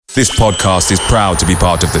This podcast is proud to be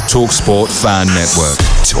part of the TalkSport Fan Network.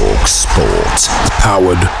 TalkSport.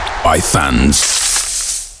 Powered by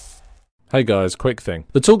fans. Hey guys, quick thing.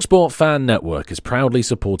 The TalkSport Fan Network is proudly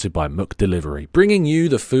supported by McDelivery, bringing you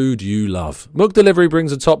the food you love. McDelivery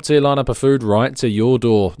brings a top-tier lineup of food right to your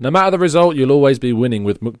door. No matter the result, you'll always be winning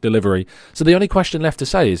with McDelivery. So the only question left to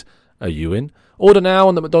say is, are you in? Order now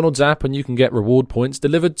on the McDonald's app and you can get reward points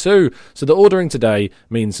delivered too. So the ordering today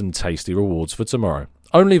means some tasty rewards for tomorrow.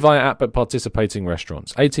 Only via app at participating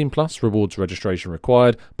restaurants. 18 plus, rewards registration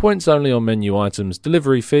required. Points only on menu items.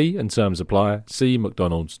 Delivery fee and terms apply. See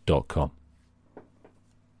mcdonalds.com.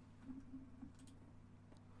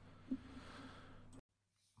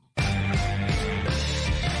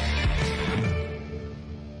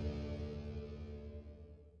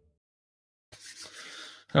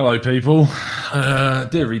 Hello, people.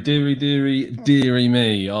 Deary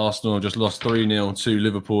me. Arsenal just lost 3-0 to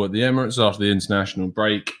Liverpool at the Emirates after the international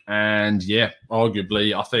break. And yeah,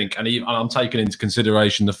 arguably, I think, and I'm taking into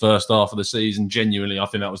consideration the first half of the season, genuinely, I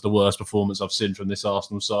think that was the worst performance I've seen from this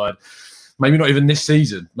Arsenal side. Maybe not even this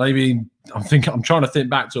season. Maybe I'm trying to think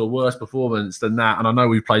back to a worse performance than that. And I know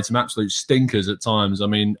we've played some absolute stinkers at times. I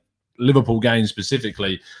mean, Liverpool games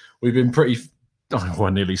specifically, we've been pretty... Oh, I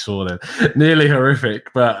nearly saw that. Nearly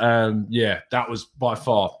horrific. But yeah, that was by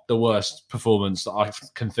far the worst performance that I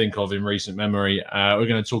can think of in recent memory. We're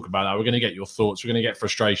going to talk about that. We're going to get your thoughts. We're going to get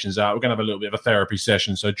frustrations out. We're going to have a little bit of a therapy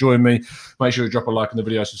session. So join me. Make sure you drop a like on the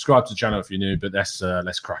video. Subscribe to the channel if you're new. But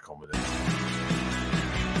let's crack on with it.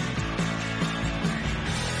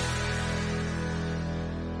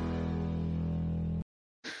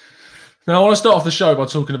 Now, I want to start off the show by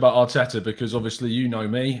talking about Arteta because obviously you know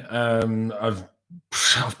me.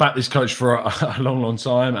 I've backed this coach for a long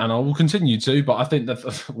time and I will continue to, but I think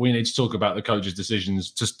that we need to talk about the coach's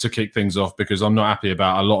decisions just to kick things off because I'm not happy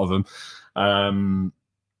about a lot of them.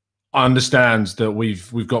 I understand that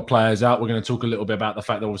we've got players out. We're going to talk a little bit about the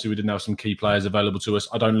fact that obviously we didn't have some key players available to us.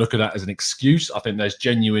 I don't look at that as an excuse. I think there's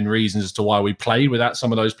genuine reasons as to why we played without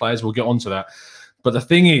some of those players. We'll get onto that. But the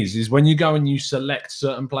thing is when you go and you select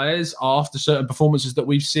certain players after certain performances that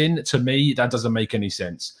we've seen, to me, that doesn't make any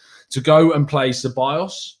sense. To go and play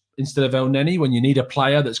Ceballos instead of El Neni when you need a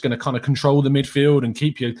player that's going to kind of control the midfield and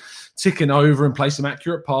keep you ticking over and play some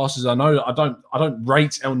accurate passes. I know I don't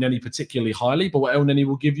rate El Neni particularly highly, but what El Neni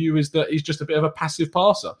will give you is that he's just a bit of a passive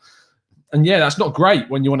passer. And yeah, that's not great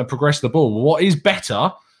when you want to progress the ball. What is better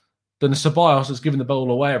than a Ceballos that's giving the ball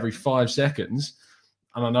away every 5 seconds?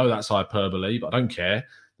 And I know that's hyperbole, but I don't care.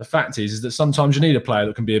 The fact is that sometimes you need a player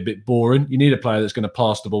that can be a bit boring. You need a player that's going to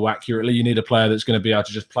pass the ball accurately. You need a player that's going to be able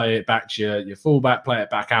to just play it back to your fullback, play it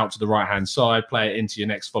back out to the right-hand side, play it into your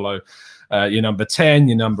next follow, your number 10,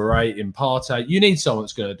 your number 8 in Partey. You need someone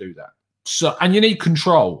that's going to do that. And you need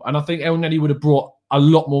control. And I think El Neni would have brought a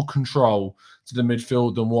lot more control to the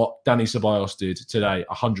midfield than what Dani Ceballos did today,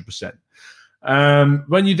 100%.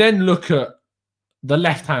 When you then look at the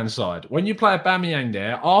left-hand side, when you play Aubameyang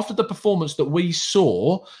there, after the performance that we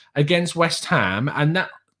saw against West Ham, and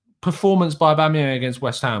that performance by Aubameyang against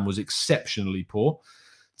West Ham was exceptionally poor,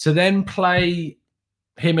 to then play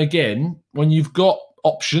him again when you've got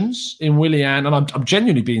options in Willian, and I'm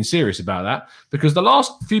genuinely being serious about that, because the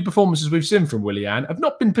last few performances we've seen from Willian have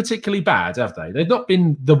not been particularly bad, have they? They've not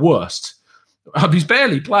been the worst. He's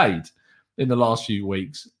barely played in the last few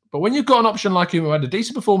weeks. But when you've got an option like him who had a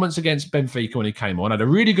decent performance against Benfica when he came on, had a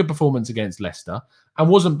really good performance against Leicester, and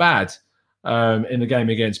wasn't bad in the game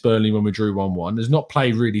against Burnley when we drew 1-1, has not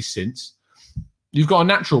played really since. You've got a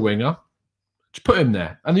natural winger. Just put him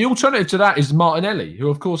there. And the alternative to that is Martinelli, who,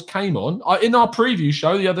 of course, came on. In our preview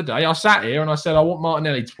show the other day, I sat here and I said, I want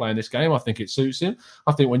Martinelli to play in this game. I think it suits him.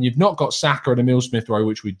 I think when you've not got Saka and Emile Smith-Rowe,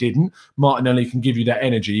 which we didn't, Martinelli can give you that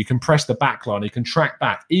energy. You can press the back line. He can track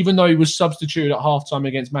back. Even though he was substituted at halftime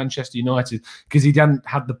against Manchester United because he hadn't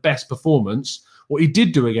had the best performance, what he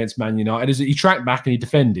did do against Man United is that he tracked back and he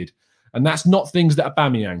defended. And that's not things that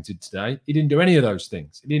Aubameyang did today. He didn't do any of those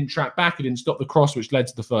things. He didn't track back. He didn't stop the cross, which led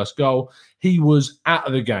to the first goal. He was out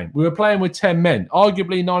of the game. We were playing with 10 men,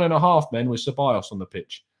 arguably 9.5 men with Ceballos on the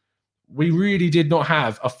pitch. We really did not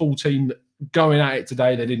have a full team going at it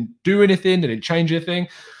today. They didn't do anything. They didn't change anything.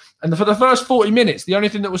 And for the first 40 minutes, the only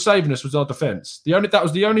thing that was saving us was our defence. That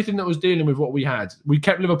was the only thing that was dealing with what we had. We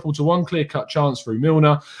kept Liverpool to one clear-cut chance through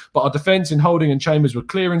Milner, but our defence in Holding and Chambers were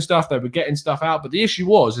clearing stuff. They were getting stuff out. But the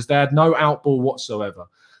issue is they had no outball whatsoever.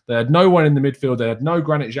 They had no one in the midfield. They had no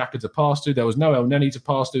Granit Xhaka to pass to. There was no El Neni to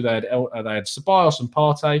pass to. They had Ceballos and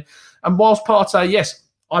Partey. And whilst Partey, yes,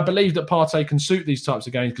 I believe that Partey can suit these types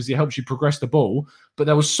of games because he helps you progress the ball. But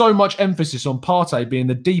there was so much emphasis on Partey being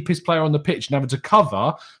the deepest player on the pitch and having to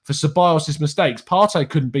cover for Ceballos' mistakes. Partey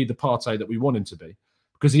couldn't be the Partey that we want him to be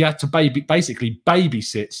because he had to basically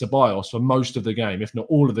babysit Ceballos for most of the game, if not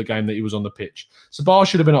all of the game that he was on the pitch. Ceballos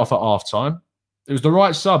should have been off at half-time. It was the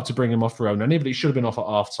right sub to bring him off for El Neni, but he should have been off at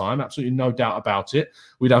half-time. Absolutely no doubt about it.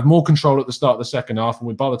 We'd have more control at the start of the second half,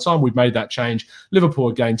 and by the time we'd made that change, Liverpool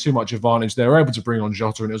had gained too much advantage. They were able to bring on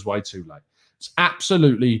Jota, and it was way too late. It's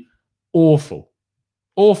absolutely awful.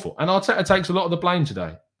 Awful. And Arteta takes a lot of the blame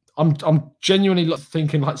today. I'm genuinely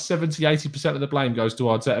thinking like 70, 80% of the blame goes to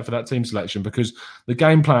Arteta for that team selection because the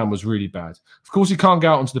game plan was really bad. Of course, he can't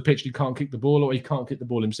go out onto the pitch. He can't kick the ball or he can't kick the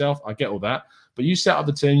ball himself. I get all that. But you set up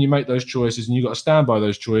the team, you make those choices, and you got to stand by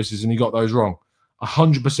those choices, and you got those wrong.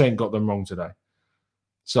 100% got them wrong today.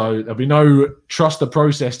 So there'll be no trust the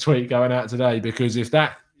process tweet going out today because if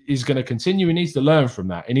that is going to continue, he needs to learn from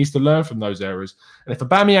that. He needs to learn from those errors. And if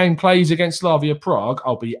Aubameyang plays against Slavia Prague,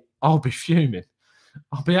 I'll be fuming.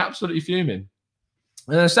 I'll be absolutely fuming.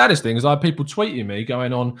 And the saddest thing is I have people tweeting me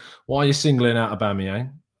going on, why are you singling out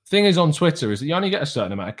Aubameyang? Thing is on Twitter is that you only get a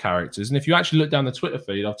certain amount of characters. And if you actually look down the Twitter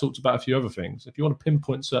feed, I've talked about a few other things. If you want to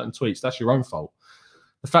pinpoint certain tweets, that's your own fault.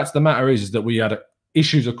 The fact of the matter is that we had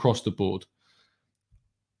issues across the board.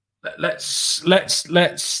 Let's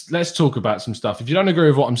talk about some stuff. If you don't agree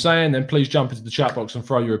with what I'm saying, then please jump into the chat box and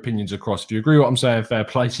throw your opinions across. If you agree with what I'm saying, fair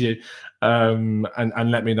play to you.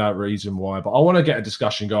 And let me know the reason why. But I want to get a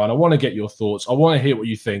discussion going. I want to get your thoughts. I want to hear what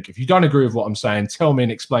you think. If you don't agree with what I'm saying, tell me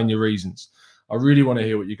and explain your reasons. I really want to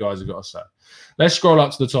hear what you guys have got to say. Let's scroll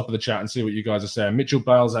up to the top of the chat and see what you guys are saying. Mitchell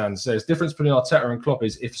Balzan says, difference between Arteta and Klopp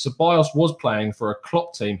is if Ceballos was playing for a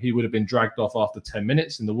Klopp team, he would have been dragged off after 10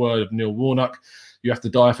 minutes. In the word of Neil Warnock, you have to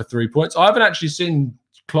die for 3 points. I haven't actually seen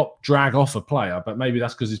Klopp drag off a player, but maybe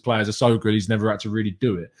that's because his players are so good he's never had to really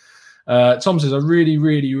do it. Tom says, I really,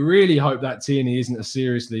 really, really hope that Tierney isn't as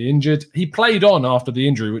seriously injured. He played on after the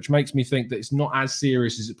injury, which makes me think that it's not as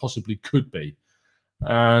serious as it possibly could be.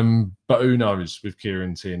 But who knows with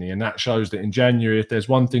Kieran Tierney, and that shows that in January, if there's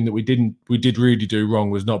one thing that we did really do wrong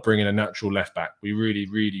was not bringing a natural left back. We really,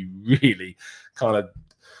 really, really kind of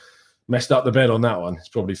messed up the bed on that one. It's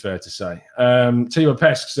probably fair to say. Tima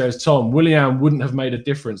Pesk says, Tom, Willian wouldn't have made a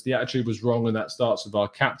difference. The attitude was wrong, and that starts with our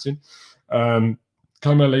captain.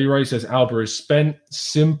 Kamala Ray says Alba is spent.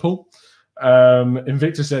 Simple.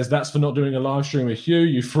 Invicta says that's for not doing a live stream with Hugh,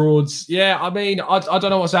 you frauds. Yeah, I mean, I don't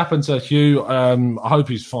know what's happened to Hugh. I hope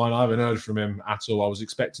he's fine. I haven't heard from him at all. I was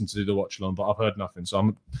expecting to do the watch along, but I've heard nothing. So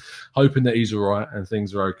I'm hoping that he's all right and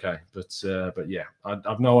things are okay. But yeah,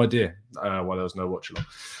 I've no idea why there was no watch along.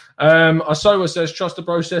 Asoa says trust the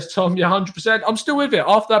process, Tom. Yeah, 100%. I'm still with it.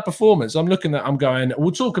 After that performance, I'm going,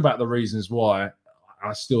 we'll talk about the reasons why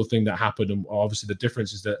I still think that happened, and obviously the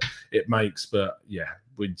differences that it makes. But yeah,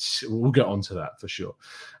 we'll get onto that for sure.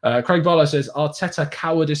 Craig Barlow says Arteta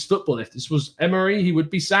cowardice football. If this was Emery, he would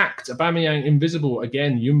be sacked. Aubameyang invisible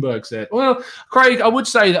again. Jumberg said. Well, Craig, I would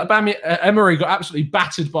say that Emery got absolutely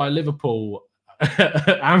battered by Liverpool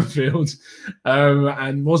at Anfield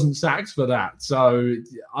and wasn't sacked for that. So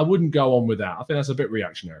I wouldn't go on with that. I think that's a bit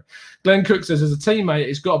reactionary. Glenn Cook says, as a teammate,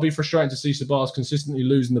 it's got to be frustrating to see Ceballos consistently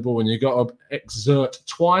losing the ball and you've got to exert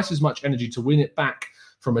twice as much energy to win it back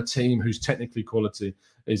from a team whose technically quality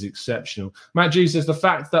is exceptional. Matt G says, the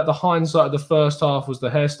fact that the hindsight of the first half was the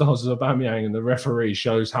hairstyles of Aubameyang and the referee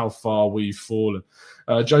shows how far we've fallen.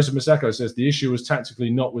 Joseph Maseko says, the issue was tactically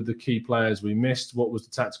not with the key players we missed. What was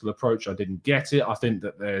the tactical approach? I didn't get it. I think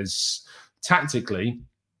that there's tactically,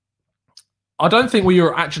 I don't think we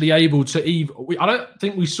were actually able to I don't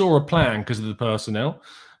think we saw a plan because of the personnel.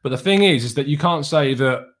 But the thing is that you can't say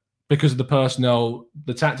that because of the personnel,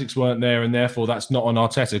 the tactics weren't there and therefore that's not on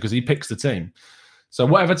Arteta because he picks the team. So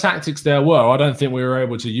whatever tactics there were, I don't think we were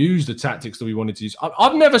able to use the tactics that we wanted to use.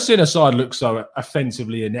 I've never seen a side look so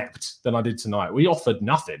offensively inept than I did tonight. We offered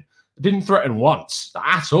nothing. Didn't threaten once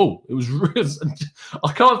at all. It was real.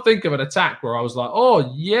 I can't think of an attack where I was like,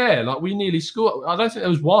 oh, yeah, like we nearly scored. I don't think there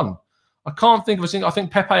was one. I can't think of a single. I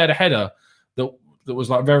think Pepe had a header that was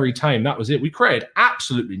like very tame. That was it. We created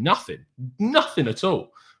absolutely nothing. Nothing at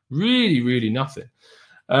all. Really, really nothing.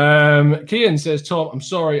 Kian says, Tom, I'm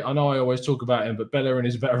sorry. I know I always talk about him, but Bellerin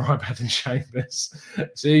is a better right back than Chambers.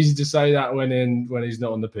 It's easy to say that when he's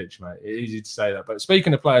not on the pitch, mate. It's easy to say that. But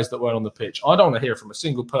speaking of players that weren't on the pitch, I don't want to hear from a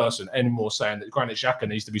single person anymore saying that Granit Xhaka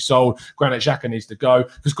needs to be sold, Granit Xhaka needs to go,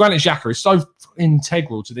 because Granit Xhaka is so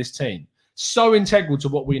integral to this team. So integral to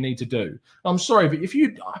what we need to do. I'm sorry, but if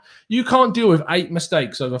you can't deal with 8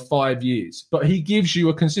 mistakes over 5 years, but he gives you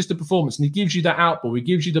a consistent performance and he gives you that outball, he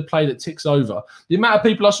gives you the play that ticks over. The amount of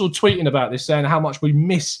people I saw tweeting about this saying how much we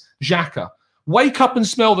miss Xhaka. Wake up and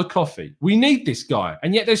smell the coffee. We need this guy.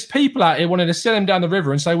 And yet there's people out here wanting to sell him down the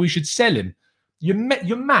river and say we should sell him. You're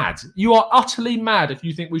mad. You are utterly mad if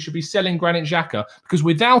you think we should be selling Granit Xhaka, because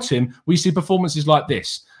without him, we see performances like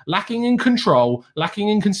this. Lacking in control, lacking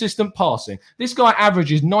in consistent passing. This guy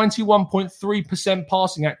averages 91.3%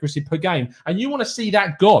 passing accuracy per game, and you want to see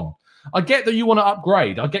that gone. I get that you want to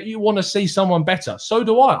upgrade. I get you want to see someone better. So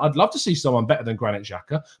do I. I'd love to see someone better than Granit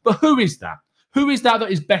Xhaka, but who is that? Who is that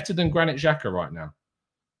is better than Granit Xhaka right now?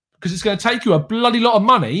 Because it's going to take you a bloody lot of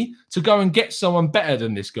money to go and get someone better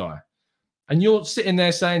than this guy. And you're sitting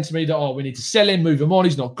there saying to me that, we need to sell him, move him on,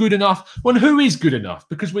 he's not good enough. Well, who is good enough?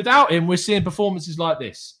 Because without him, we're seeing performances like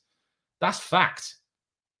this. That's fact.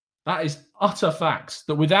 That is utter facts.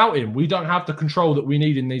 That without him, we don't have the control that we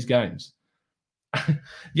need in these games.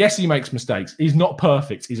 Yes, he makes mistakes. He's not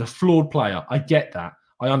perfect. He's a flawed player. I get that.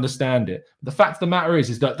 I understand it. But the fact of the matter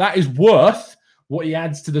is that is worth what he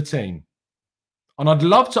adds to the team. And I'd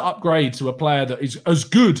love to upgrade to a player that is as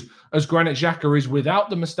good as Granit Xhaka is without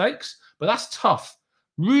the mistakes. But that's tough,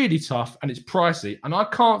 really tough, and it's pricey. And I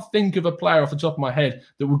can't think of a player off the top of my head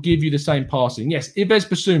that will give you the same passing. Yes, Ives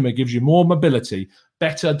Bissouma gives you more mobility,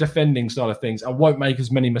 better defending side of things, and won't make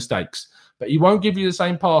as many mistakes. But he won't give you the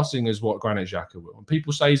same passing as what Granit Xhaka will. When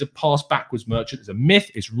people say he's a pass backwards merchant, it's a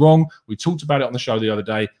myth. It's wrong. We talked about it on the show the other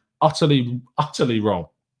day. Utterly, utterly wrong.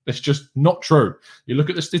 It's just not true. You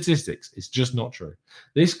look at the statistics. It's just not true.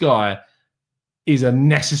 This guy is a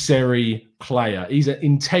necessary player. He's an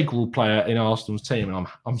integral player in Arsenal's team. And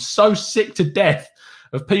I'm so sick to death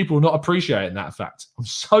of people not appreciating that fact. I'm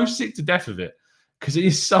so sick to death of it because it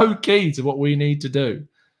is so key to what we need to do.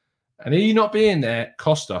 And he not being there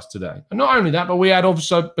cost us today. And not only that, but we had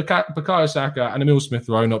also Bukayo Saka and Emil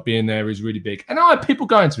Smith-Rowe not being there is really big. And I had people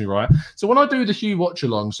going to me, right? So when I do the Hugh watch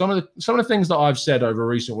along, some of the things that I've said over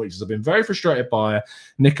recent weeks is I've been very frustrated by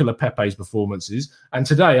Nicola Pepe's performances. And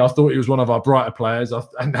today I thought he was one of our brighter players.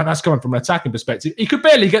 And that's coming from an attacking perspective. He could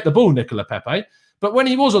barely get the ball, Nicola Pepe. But when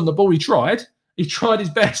he was on the ball, he tried his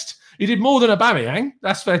best. He did more than Aubameyang.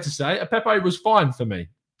 That's fair to say. Pepe was fine for me.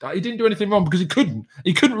 He didn't do anything wrong because he couldn't.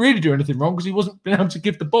 He couldn't really do anything wrong because he wasn't being able to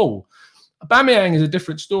give the ball. Aubameyang is a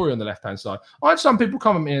different story on the left-hand side. I had some people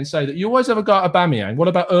come at me and say that you always have a guy at Aubameyang. What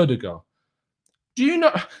about Ødegaard? Do you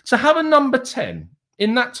know, to have a number 10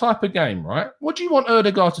 in that type of game, right? What do you want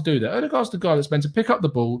Ødegaard to do there? Ødegaard's the guy that's meant to pick up the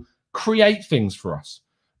ball, create things for us.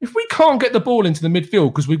 If we can't get the ball into the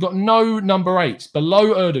midfield because we've got no number 8s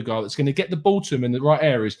below Ødegaard that's going to get the ball to him in the right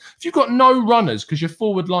areas, if you've got no runners because your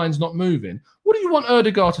forward line's not moving, what do you want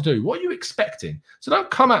Ødegaard to do? What are you expecting? So don't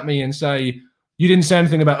come at me and say, you didn't say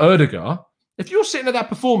anything about Ødegaard. If you're sitting at that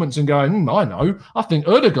performance and going, I know, I think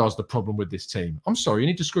Ødegaard's the problem with this team. I'm sorry, you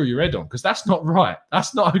need to screw your head on because that's not right.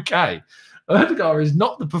 That's not okay. Ødegaard is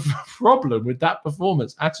not the problem with that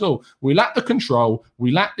performance at all. We lacked the control.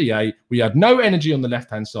 We lacked the 8. We had no energy on the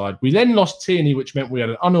left-hand side. We then lost Tierney, which meant we had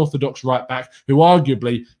an unorthodox right-back who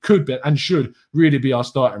arguably could be and should really be our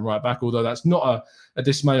starting right-back, although that's not a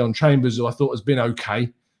dismay on Chambers, who I thought has been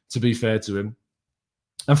okay, to be fair to him.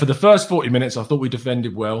 And for the first 40 minutes, I thought we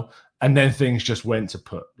defended well, and then things just went to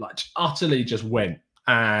put. Like, utterly just went.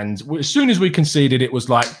 And as soon as we conceded, it was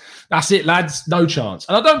like, that's it, lads, no chance.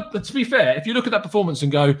 And to be fair, if you look at that performance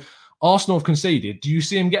and go, Arsenal have conceded, do you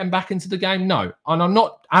see him getting back into the game? No. And I'm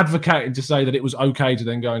not advocating to say that it was okay to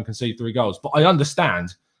then go and concede 3 goals, but I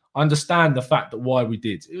understand the fact that why we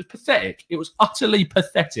did. It was pathetic. It was utterly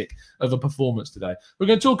pathetic of a performance today. We're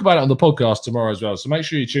going to talk about it on the podcast tomorrow as well. So make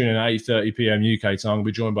sure you tune in at 8:30 p.m. UK time. We'll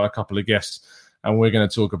be joined by a couple of guests and we're going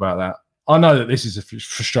to talk about that. I know that this is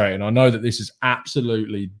frustrating. I know that this is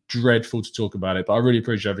absolutely dreadful to talk about it, but I really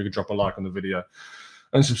appreciate if you could drop a like on the video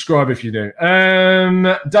and subscribe if you do.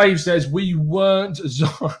 Dave says we weren't.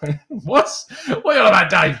 What are you on about,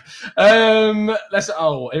 Dave?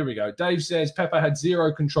 Here we go. Dave says Pepe had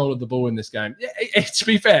 0 control of the ball in this game. Yeah, to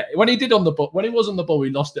be fair, when he was on the ball,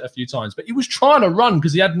 he lost it a few times, but he was trying to run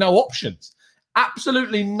because he had no options.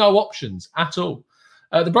 Absolutely no options at all.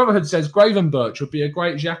 The Brotherhood says Gravenberch would be a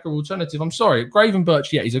great Xhaka alternative. I'm sorry, Gravenberch,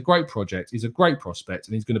 he's a great project. He's a great prospect,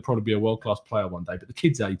 and he's going to probably be a world-class player one day. But the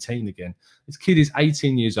kid's 18 again. This kid is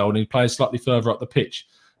 18 years old, and he plays slightly further up the pitch.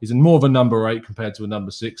 He's more of a number 8 compared to a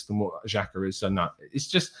number 6 than what Xhaka is. So, no,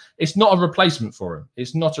 it's not a replacement for him.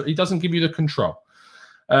 He doesn't give you the control.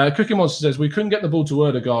 Cookie Monster says, we couldn't get the ball to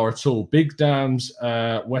Ødegaard at all. Big Dam's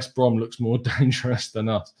West Brom looks more dangerous than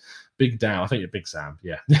us. Big Dan. I think you're Big Sam.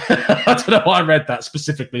 Yeah. I don't know why I read that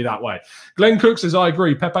specifically that way. Glenn Cook says, I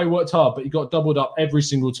agree. Pepe worked hard, but he got doubled up every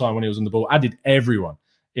single time when he was on the ball. Added everyone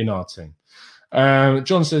in our team.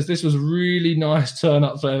 John says, this was a really nice turn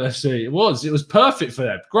up for LFC. It was perfect for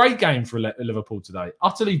them. Great game for Liverpool today.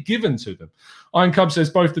 Utterly given to them. Iron Cub says,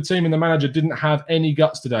 both the team and the manager didn't have any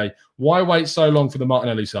guts today. Why wait so long for the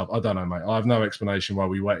Martinelli sub? I don't know, mate. I have no explanation why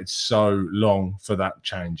we waited so long for that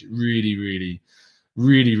change. Really, really,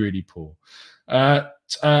 really, really poor.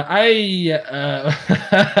 Ricky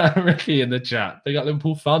in the chat. They got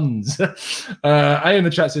Liverpool funds. A in the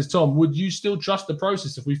chat says, Tom, would you still trust the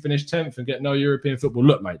process if we finish 10th and get no European football?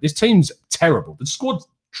 Look, mate, this team's terrible. The squad's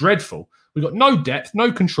dreadful. We've got no depth, no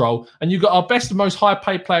control, and you've got our best and most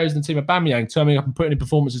high-paid players in the team, Aubameyang, turning up and putting in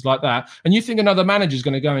performances like that, and you think another manager's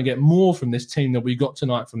going to go and get more from this team that we got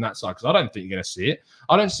tonight from that side? Because I don't think you're going to see it.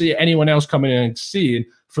 I don't see anyone else coming in and seeing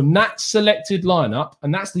from that selected lineup,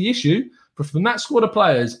 and that's the issue. But from that squad of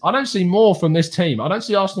players, I don't see more from this team. I don't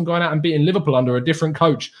see Arsenal going out and beating Liverpool under a different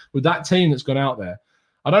coach with that team that's gone out there.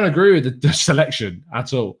 I don't agree with the selection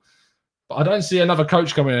at all. But I don't see another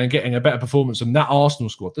coach coming in and getting a better performance from that Arsenal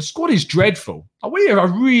squad. The squad is dreadful. We have a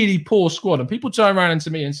really poor squad. And people turn around to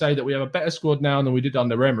me and say that we have a better squad now than we did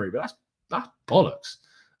under Emery. But that's bollocks.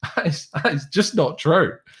 That is just not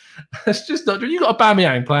true. That's just not true. You got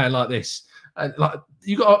Aubameyang playing like this.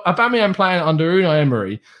 You got Aubameyang playing under Unai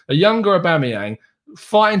Emery, a younger Aubameyang,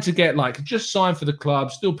 fighting to get just signed for the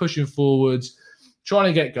club, still pushing forwards, trying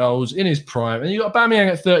to get goals in his prime. And you got Aubameyang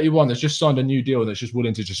at 31 that's just signed a new deal that's just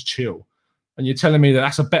willing to just chill. And you're telling me that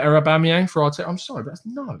that's a better Aubameyang for Arteta? I'm sorry, but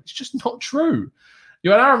it's just not true.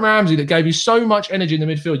 You had Aaron Ramsey that gave you so much energy in the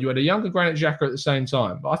midfield. You had a younger Granit Xhaka at the same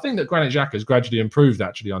time. But I think that Granit Xhaka has gradually improved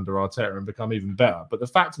actually under Arteta and become even better. But the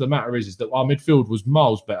fact of the matter is that our midfield was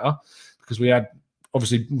miles better because we had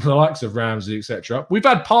obviously the likes of Ramsey, etc. We've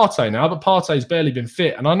had Partey now, but Partey's barely been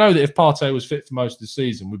fit. And I know that if Partey was fit for most of the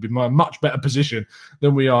season, we'd be in a much better position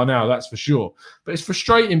than we are now, that's for sure. But it's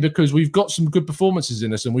frustrating because we've got some good performances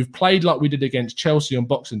in us and we've played like we did against Chelsea on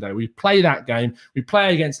Boxing Day. We play that game. We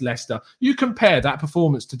play against Leicester. You compare that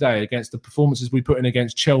performance today against the performances we put in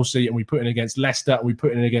against Chelsea and we put in against Leicester and we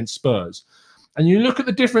put in against Spurs. And you look at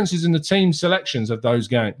the differences in the team selections of those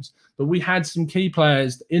games. But we had some key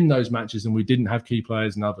players in those matches and we didn't have key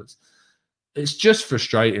players in others. It's just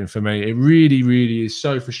frustrating for me. It really, really is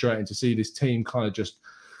so frustrating to see this team kind of just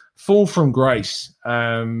fall from grace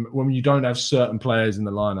when you don't have certain players in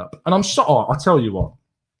the lineup. And I'll tell you what.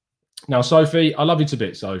 Now, Sophie, I love you to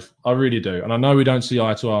bits, Soph. I really do. And I know we don't see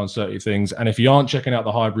eye to eye on certain things. And if you aren't checking out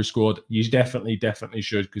the Highbury Squad, you definitely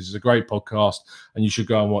should, because it's a great podcast and you should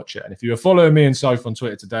go and watch it. And if you were following me and Soph on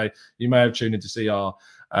Twitter today, you may have tuned in to see our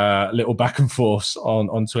little back and forth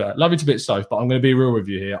on Twitter. Love you to bits, Soph, but I'm going to be real with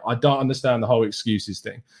you here. I don't understand the whole excuses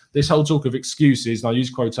thing. This whole talk of excuses, and I use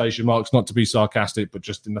quotation marks not to be sarcastic, but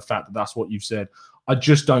just in the fact that that's what you've said. I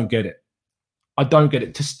just don't get it. I don't get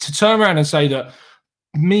it. To turn around and say that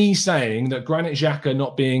me saying that Granit Xhaka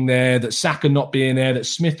not being there, that Saka not being there, that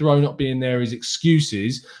Smith Rowe not being there is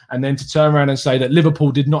excuses, and then to turn around and say that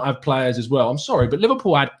Liverpool did not have players as well. I'm sorry, but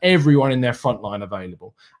Liverpool had everyone in their front line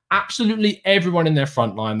available. Absolutely everyone in their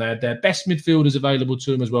front line. They had their best midfielders available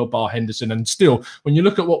to them as well, bar Henderson. And still, when you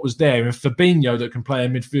look at what was there, and Fabinho that can play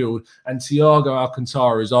in midfield, and Thiago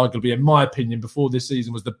Alcantara is arguably, in my opinion, before this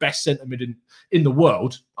season was the best centre mid in the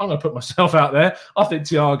world. I'm going to put myself out there. I think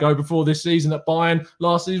Thiago before this season at Bayern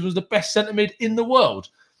last season was the best centre mid in the world.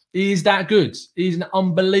 He is that good. He's an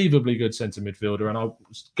unbelievably good centre midfielder. And I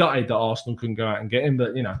was gutted that Arsenal couldn't go out and get him.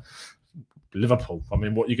 But, Liverpool, I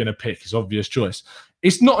mean, what you're going to pick is obvious choice.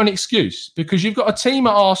 It's not an excuse because you've got a team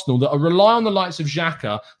at Arsenal that rely on the likes of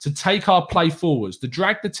Xhaka to take our play forwards, to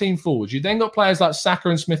drag the team forwards. You've then got players like Saka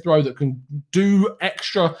and Smith Rowe that can do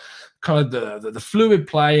extra kind of the fluid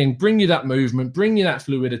play and bring you that movement, bring you that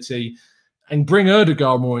fluidity, and bring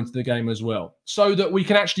Ødegaard more into the game as well so that we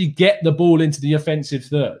can actually get the ball into the offensive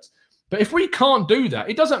third. But if we can't do that,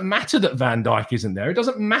 it doesn't matter that Van Dijk isn't there. It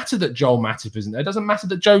doesn't matter that Joel Matip isn't there. It doesn't matter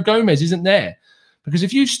that Joe Gomez isn't there. Because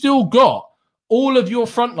if you've still got all of your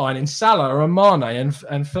front line in Salah and Mane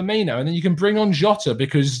and Firmino, and then you can bring on Jota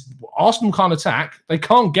because Arsenal can't attack. They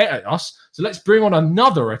can't get at us. So let's bring on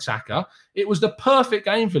another attacker. It was the perfect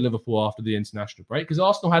game for Liverpool after the international break because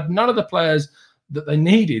Arsenal had none of the players that they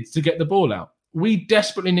needed to get the ball out. We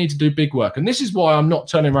desperately need to do big work. And this is why I'm not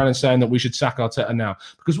turning around and saying that we should sack Arteta now.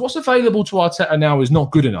 Because what's available to Arteta now is not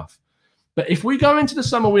good enough. But if we go into the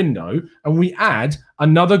summer window and we add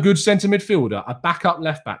another good centre midfielder, a backup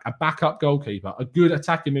left back, a backup goalkeeper, a good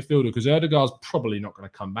attacking midfielder, because Ødegaard's probably not going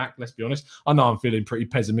to come back, let's be honest. I know I'm feeling pretty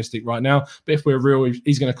pessimistic right now, but if we're real,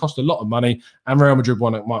 he's going to cost a lot of money, and Real Madrid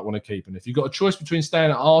might want to keep him. If you've got a choice between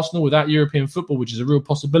staying at Arsenal without European football, which is a real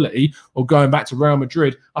possibility, or going back to Real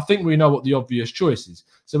Madrid, I think we know what the obvious choice is.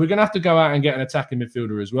 So we're going to have to go out and get an attacking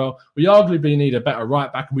midfielder as well. We arguably need a better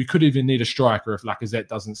right back, and we could even need a striker if Lacazette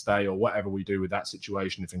doesn't stay, or whatever we do with that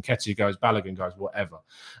situation. If Nketiah goes, Balogun goes, whatever.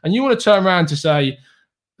 And you want to turn around to say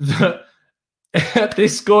that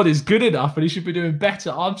this squad is good enough and he should be doing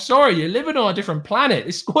better. I'm sorry, you're living on a different planet.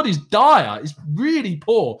 This squad is dire. It's really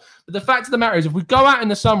poor. But the fact of the matter is, if we go out in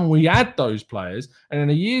the summer and we add those players, and in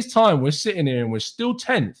a year's time we're sitting here and we're still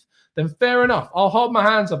 10th, then fair enough. I'll hold my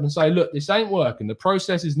hands up and say, look, this ain't working. The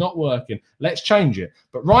process is not working. Let's change it.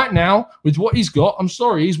 But right now, with what he's got, I'm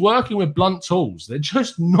sorry, he's working with blunt tools. They're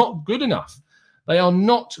just not good enough. They are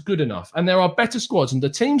not good enough. And there are better squads. And the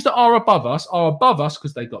teams that are above us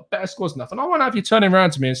because they've got better squads enough. And I won't have you turning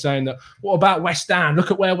around to me and saying that, what about West Ham? Look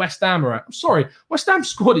at where West Ham are at. I'm sorry. West Ham's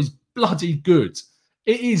squad is bloody good.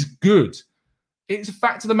 It is good. It's a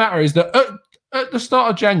fact of the matter is that at the start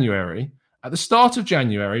of January, and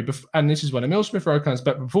this is when Emile Smith-Rowe comes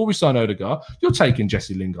back, before we sign Ødegaard, you're taking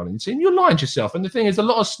Jesse Lingard in your team. You're lying to yourself. And the thing is,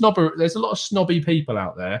 there's a lot of snobby people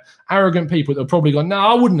out there, arrogant people that have probably gone, no,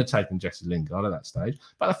 I wouldn't have taken Jesse Lingard at that stage.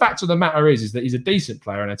 But the fact of the matter is that he's a decent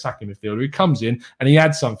player and attacking midfielder. He comes in and he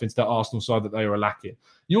adds something to that Arsenal side that they were lacking.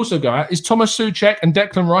 You also go out, is Thomas Souček and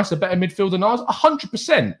Declan Rice a better midfielder than ours?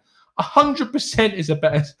 100%. 100%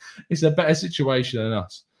 is a better situation than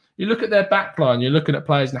us. You look at their backline, you're looking at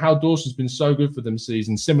players and how Dawson's been so good for them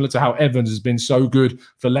season, similar to how Evans has been so good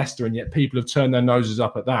for Leicester, and yet people have turned their noses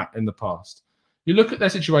up at that in the past. You look at their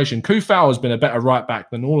situation, Kufau has been a better right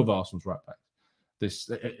back than all of Arsenal's right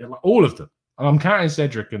backs. All of them. And I'm counting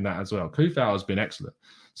Cedric in that as well. Kufau has been excellent.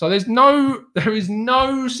 So there is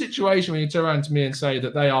no situation where you turn around to me and say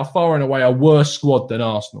that they are far and away a worse squad than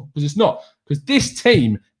Arsenal. Because it's not. Because this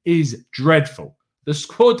team is dreadful. The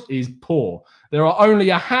squad is poor. There are only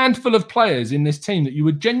a handful of players in this team that you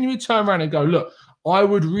would genuinely turn around and go, look, I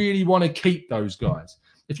would really want to keep those guys.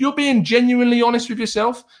 If you're being genuinely honest with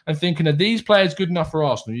yourself and thinking, are these players good enough for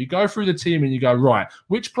Arsenal? You go through the team and you go, right,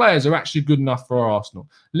 which players are actually good enough for Arsenal?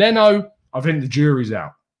 Leno, I think the jury's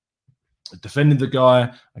out. I defended the guy,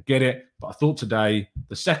 I get it, but I thought today,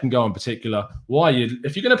 the second goal in particular,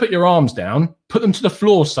 if you're going to put your arms down, put them to the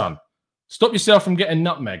floor, son. Stop yourself from getting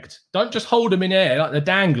nutmegged. Don't just hold them in air like they're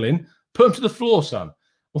dangling. Put them to the floor, son.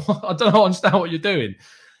 I don't understand what you're doing.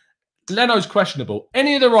 Leno's questionable.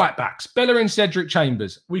 Any of the right backs, Bellerin, Cedric,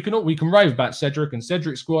 Chambers. We can rave about Cedric and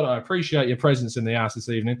Cedric's squad. I appreciate your presence in the house this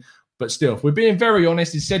evening. But still, if we're being very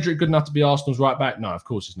honest, is Cedric good enough to be Arsenal's right back? No, of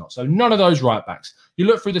course he's not. So none of those right backs. You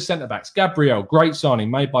look through the centre backs. Gabriel, great signing,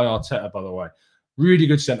 made by Arteta, by the way. Really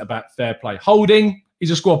good centre back, fair play. Holding,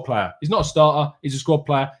 he's a squad player. He's not a starter. He's a squad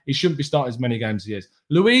player. He shouldn't be starting as many games as he is.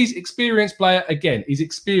 Luiz, experienced player. Again, he's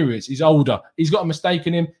experienced. He's older. He's got a mistake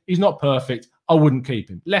in him. He's not perfect. I wouldn't keep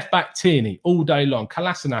him. Left back, Tierney, all day long.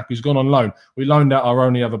 Kolasinac, who's gone on loan. We loaned out our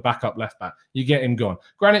only other backup left back. You get him gone.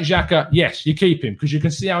 Granit Xhaka, yes, you keep him because you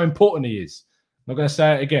can see how important he is. I'm not going to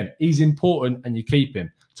say it again. He's important and you keep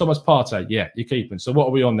him. Thomas Partey, yeah, you keep him. So what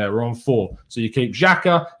are we on there? We're on 4. So you keep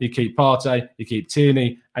Xhaka, you keep Partey, you keep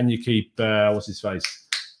Tierney, and you keep, Gabriel.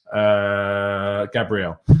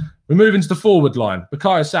 We move into the forward line.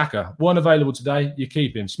 Bukayo Saka, one available today, you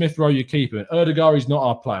keep him. Smith-Rowe, you keep him. Ødegaard is not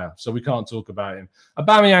our player, so we can't talk about him.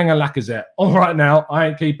 Aubameyang and Lacazette. All right now, I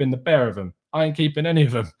ain't keeping the pair of them. I ain't keeping any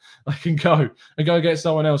of them. I can go get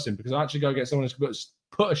someone else in because I actually go get someone else to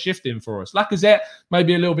put a shift in for us. Lacazette may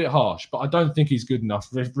be a little bit harsh, but I don't think he's good enough,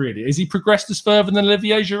 really. Is he progressed as further than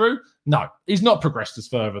Olivier Giroud? No, he's not progressed as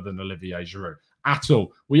further than Olivier Giroud at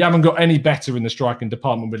all. We haven't got any better in the striking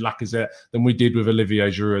department with Lacazette than we did with Olivier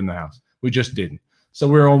Giroud in the house. We just didn't. So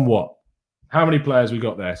we're on what? How many players we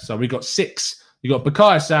got there? So we got 6. You got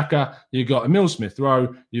Bukayo Saka, you've got Emile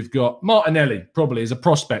Smith-Rowe, you've got Martinelli, probably as a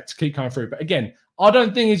prospect to keep coming through. But again, I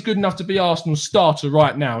don't think he's good enough to be Arsenal's starter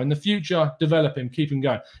right now. In the future, develop him, keep him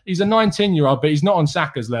going. He's a 19-year-old, but he's not on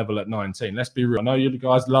Saka's level at 19. Let's be real. I know you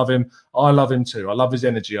guys love him. I love him too. I love his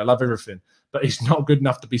energy. I love everything. But he's not good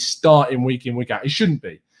enough to be starting week in, week out. He shouldn't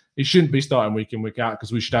be. He shouldn't be starting week in, week out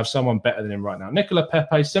because we should have someone better than him right now. Nicola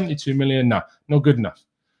Pepe, 72 million. No, not good enough.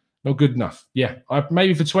 Not good enough. Yeah,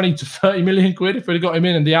 maybe for 20 to 30 million quid, if we'd got him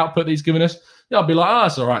in and the output that he's given us, yeah, I'd be like,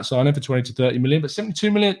 that's all right, sign him for 20 to 30 million. But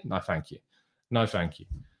 72 million? No, thank you. No, thank you.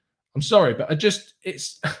 I'm sorry, but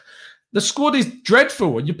The squad is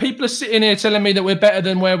dreadful. And you people are sitting here telling me that we're better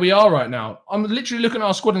than where we are right now. I'm literally looking at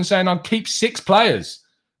our squad and saying I'd keep 6 players.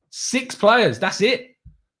 6 players. That's it.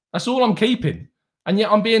 That's all I'm keeping. And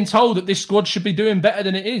yet I'm being told that this squad should be doing better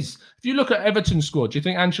than it is. If you look at Everton's squad, do you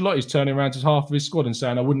think Ancelotti's turning around to half of his squad and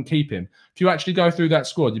saying I wouldn't keep him? If you actually go through that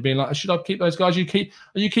squad, you're being like, should I keep those guys? Are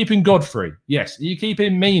you keeping Godfrey? Yes. Are you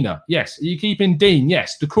keeping Mina? Yes. Are you keeping Dean?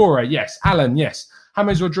 Yes. Decore? Yes. Alan? Yes.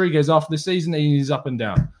 James Rodriguez after the season, he's up and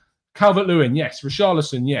down. Calvert-Lewin? Yes.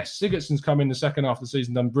 Richarlison? Yes. Sigurdsson's come in the second half of the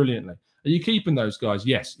season, done brilliantly. Are you keeping those guys?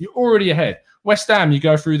 Yes. You're already ahead. West Ham, you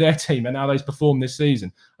go through their team and how they've performed this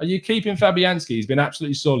season. Are you keeping Fabianski? He's been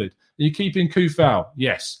absolutely solid. Are you keeping Kufau?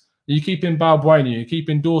 Yes. Are you keeping Balbuena? Are you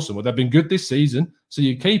keeping Dawson? Well, they've been good this season, so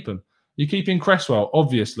you keep them. Are you keeping Cresswell?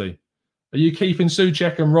 Obviously. Are you keeping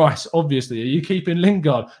Souček and Rice? Obviously. Are you keeping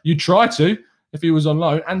Lingard? You try to if he was on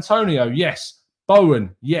loan. Antonio? Yes.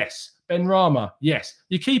 Bowen? Yes. Benrahma? Yes.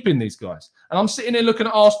 You're keeping these guys. And I'm sitting here looking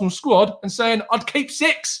at Arsenal's squad and saying, I'd keep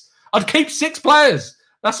 6. I'd keep 6 players.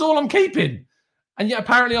 That's all I'm keeping. And yet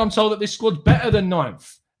apparently I'm told that this squad's better than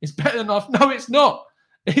 9th. It's better than 9th. No, it's not.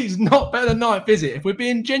 It's not better than 9th, is it? If we're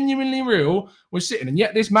being genuinely real, we're sitting. And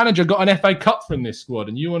yet this manager got an FA Cup from this squad.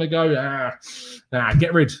 And you want to go,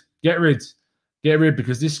 get rid,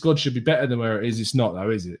 because this squad should be better than where it is. It's not,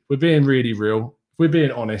 though, is it? If we're being really real. If we're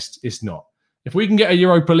being honest, it's not. If we can get a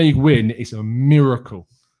Europa League win, it's a miracle.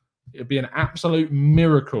 It'd be an absolute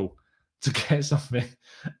miracle to get something.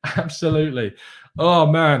 Absolutely. Oh,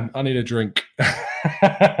 man, I need a drink.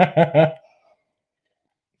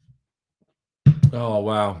 Oh,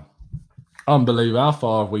 wow. Unbelievable. How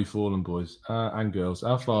far have we fallen, boys and girls?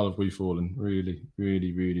 How far have we fallen? Really,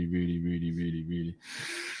 really, really, really, really, really, really.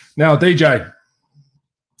 Now, DJ,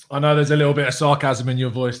 I know there's a little bit of sarcasm in your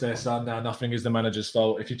voice there, son. Now, nothing is the manager's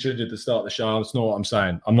fault. If you tuned in to start the show, that's not what I'm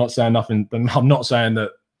saying. I'm not saying nothing. I'm not saying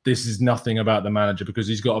that this is nothing about the manager, because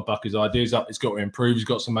he's got to buck his ideas up. He's got to improve. He's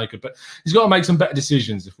got to make some better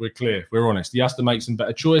decisions. If we're clear, if we're honest, he has to make some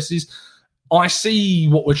better choices. I see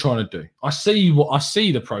what we're trying to do. I see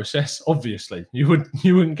the process. Obviously, you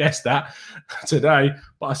wouldn't guess that today,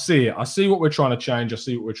 but I see it. I see what we're trying to change. I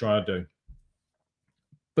see what we're trying to do.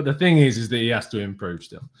 But the thing is that he has to improve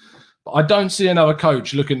still. But I don't see another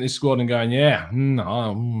coach looking at this squad and going,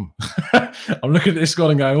 I'm looking at this squad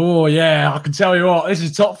and going, oh, yeah, I can tell you what, this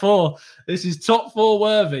is top 4. This is top 4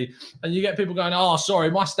 worthy. And you get people going, oh, sorry,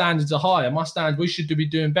 my standards are higher. We should be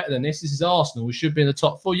doing better than this. This is Arsenal. We should be in the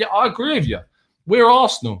top 4. Yeah, I agree with you. We're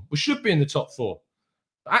Arsenal. We should be in the top 4.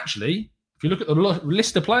 But actually, if you look at the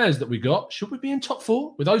list of players that we got, should we be in top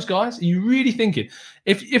 4 with those guys? Are you really thinking?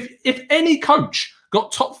 If any coach got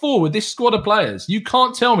top 4 with this squad of players, you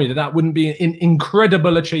can't tell me that wouldn't be an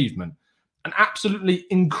incredible achievement. An absolutely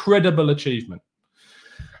incredible achievement.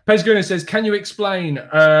 Pez Greener says, can you explain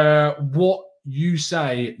what you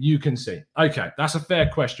say you can see? Okay, that's a fair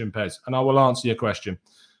question, Pez, and I will answer your question.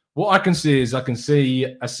 What I can see is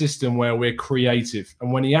a system where we're creative.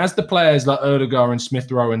 And when he has the players like Ødegaard and Smith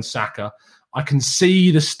Rowe and Saka, I can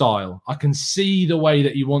see the style. I can see the way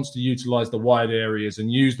that he wants to utilize the wide areas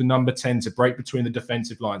and use the number 10 to break between the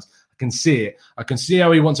defensive lines. I can see it. I can see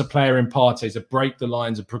how he wants a player in Partey to break the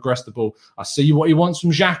lines and progress the ball. I see what he wants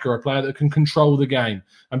from Xhaka, a player that can control the game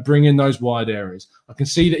and bring in those wide areas. I can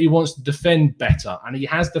see that he wants to defend better, and he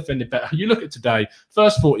has defended better. You look at today,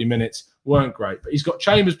 first 40 minutes, weren't great. But he's got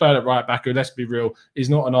Chambers playing at right back, who, let's be real, is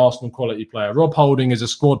not an Arsenal quality player. Rob Holding is a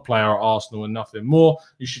squad player at Arsenal and nothing more.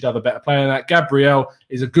 You should have a better player than that. Gabriel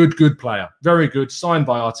is a good player. Very good, signed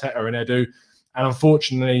by Arteta and Edu. And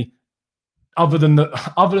unfortunately, other than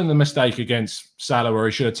the mistake against Salah, where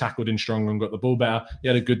he should have tackled in stronger and got the ball better, he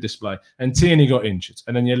had a good display. And Tierney got injured.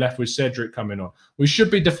 And then you're left with Cedric coming on. We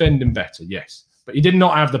should be defending better, yes. But he did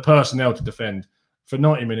not have the personnel to defend for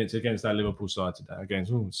 90 minutes against that Liverpool side today.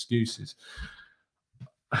 Excuses.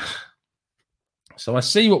 So I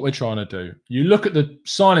see what we're trying to do. You look at the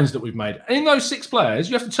signings that we've made. And in those 6 players,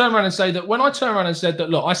 you have to turn around and say that when I turn around and said that,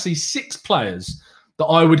 look, I see 6 players that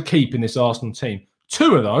I would keep in this Arsenal team.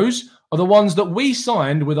 2 of those are the ones that we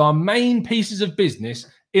signed with our main pieces of business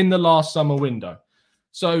in the last summer window.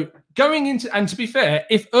 So going into, and to be fair,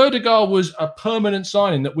 if Ødegaard was a permanent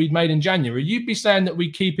signing that we'd made in January, you'd be saying that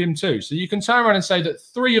we keep him too. So you can turn around and say that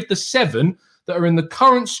 3 of the 7 that are in the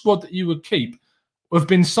current squad that you would keep have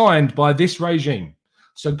been signed by this regime.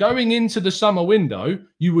 So going into the summer window,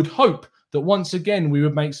 you would hope that once again we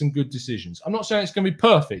would make some good decisions. I'm not saying it's going to be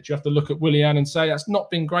perfect. You have to look at Willian and say that's not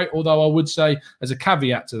been great, although I would say as a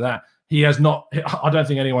caveat to that, he has not, I don't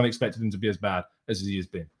think anyone expected him to be as bad as he has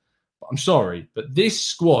been. But I'm sorry, but this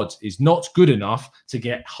squad is not good enough to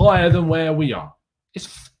get higher than where we are.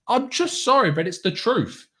 I'm just sorry, but it's the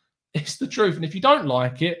truth. It's the truth. And if you don't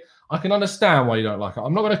like it, I can understand why you don't like it.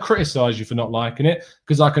 I'm not going to criticise you for not liking it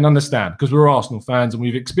because I can understand, because we're Arsenal fans and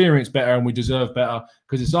we've experienced better and we deserve better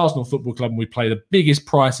because it's Arsenal Football Club and we play the biggest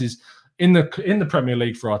prices in the Premier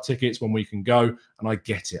League for our tickets when we can go. And I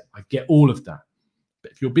get it. I get all of that.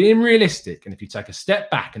 But if you're being realistic and if you take a step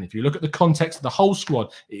back and if you look at the context of the whole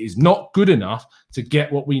squad, it is not good enough to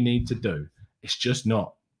get what we need to do. It's just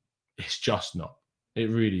not. It's just not. It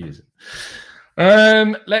really isn't.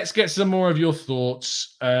 Let's get some more of your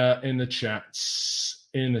thoughts in the chats.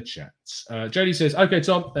 JD says, okay,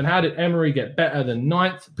 Tom, then how did Emery get better than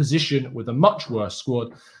 9th position with a much worse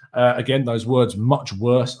squad? Again, those words, much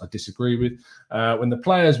worse, I disagree with, when the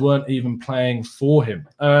players weren't even playing for him.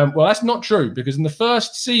 Well, that's not true, because in the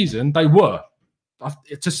first season, they were.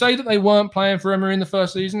 To say that they weren't playing for Emery in the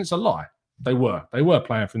first season, it's a lie. They were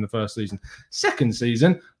playing for him the first season. Second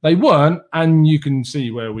season, they weren't, and you can see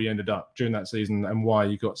where we ended up during that season and why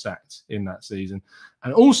you got sacked in that season.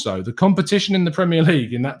 And also, the competition in the Premier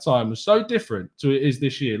League in that time was so different to it is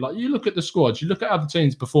this year. Like, you look at the squads, you look at other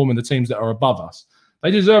teams performing, the teams that are above us. They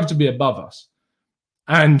deserve to be above us.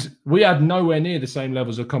 And we had nowhere near the same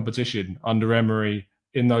levels of competition under Emery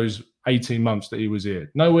in those 18 months that he was here.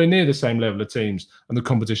 Nowhere near the same level of teams and the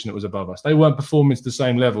competition that was above us. They weren't performing to the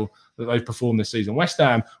same level that they've performed this season. West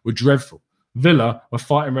Ham were dreadful. Villa were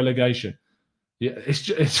fighting relegation. Yeah, it's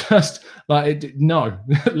just like, no.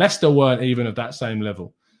 Leicester weren't even at that same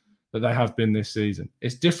level that they have been this season.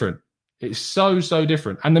 It's different. It's so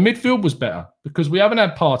different. And the midfield was better because we haven't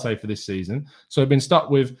had Partey for this season. So we've been stuck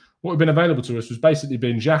with what had been available to us was basically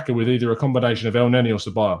being Xhaka with either a combination of El Neni or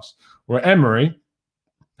Ceballos. Where Emery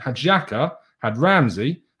had Xhaka, had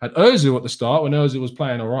Ramsey, had Ozil at the start when Ozil was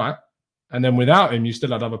playing all right. And then without him, you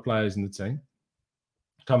still had other players in the team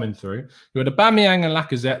coming through. You had Aubameyang and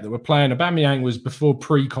Lacazette that were playing. Aubameyang was before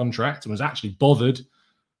pre-contract and was actually bothered,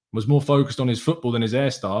 was more focused on his football than his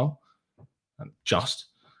hairstyle. And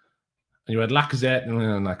you had Lacazette,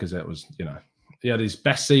 and Lacazette was, he had his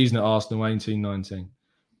best season at Arsenal, 18-19.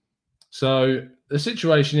 So the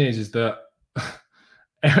situation is that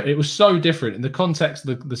it was so different in the context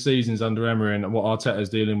of the seasons under Emery and what Arteta is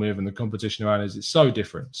dealing with and the competition around is. It's so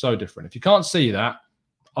different. If you can't see that,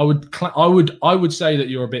 I would say that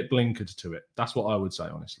you're a bit blinkered to it. That's what I would say,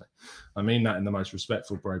 honestly. I mean that in the most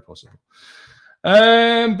respectful way possible.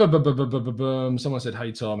 Someone said,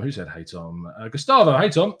 hey, Tom. Who said, hey, Tom? Gustavo, hey,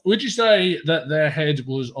 Tom. Would you say that their head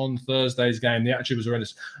was on Thursday's game? The attitude was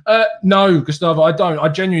horrendous. No, Gustavo, I don't. I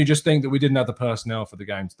genuinely just think that we didn't have the personnel for the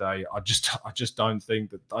game today. I just don't think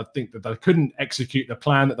that. I think that they couldn't execute the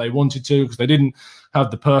plan that they wanted to because they didn't have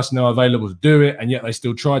the personnel available to do it, and yet they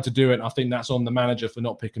still tried to do it. And I think that's on the manager for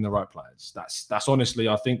not picking the right players. That's honestly,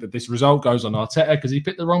 I think that this result goes on Arteta because he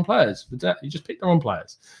picked the wrong players. He just picked the wrong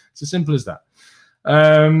players. It's as simple as that.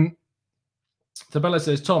 Tabella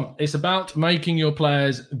says, Tom, it's about making your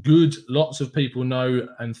players good. Lots of people know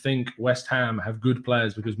and think West Ham have good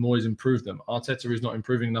players because Moyes improved them. Arteta is not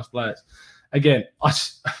improving enough players. Again,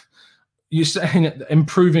 you're saying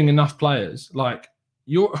improving enough players. Like,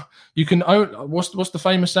 you can own, what's the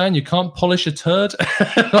famous saying? You can't polish a turd.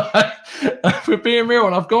 We're being real,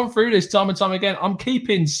 and I've gone through this time and time again. I'm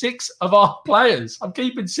keeping 6 of our players. I'm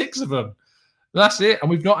keeping 6 of them. That's it. And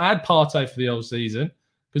we've not had Partey for the whole season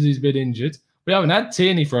because he's been injured. We haven't had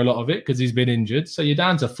Tierney for a lot of it because he's been injured. So you're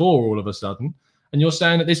down to 4 all of a sudden. And you're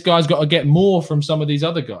saying that this guy's got to get more from some of these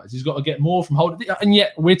other guys. He's got to get more from holding. And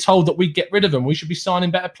yet we're told that we get rid of them. We should be signing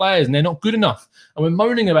better players and they're not good enough. And we're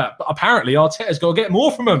moaning about, but apparently Arteta's got to get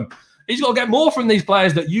more from them. He's got to get more from these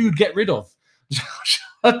players that you'd get rid of.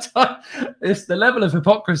 It's the level of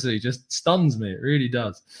hypocrisy just stuns me. It really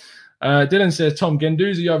does. Dylan says, Tom,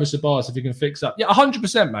 Guendouzi over Ceballos if he can fix up. Yeah,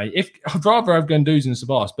 100%, mate. I'd rather have Guendouzi than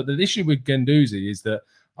Ceballos. But the issue with Guendouzi is that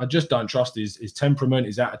I just don't trust his temperament,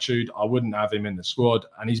 his attitude. I wouldn't have him in the squad.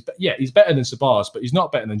 And he's better than Ceballos, but he's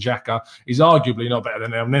not better than Xhaka. He's arguably not better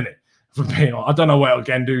than El Neni. For being honest, I don't know what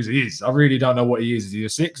Guendouzi is. I really don't know what he is. Is he a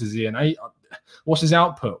 6? Is he an 8? What's his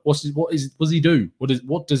output? What does he do?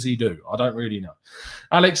 What does he do? I don't really know.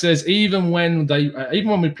 Alex says, even when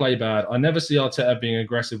we play bad, I never see Arteta being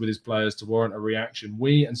aggressive with his players to warrant a reaction.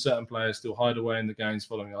 We and certain players still hide away in the games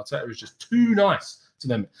following. Arteta is just too nice to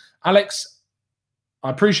them. Alex, I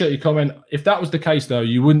appreciate your comment. If that was the case, though,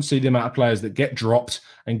 you wouldn't see the amount of players that get dropped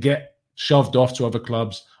and get shoved off to other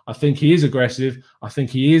clubs. I think he is aggressive. I think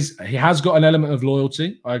he has got an element of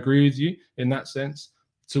loyalty. I agree with you in that sense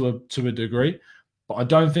to a degree. But I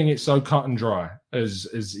don't think it's so cut and dry as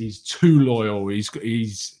he's too loyal.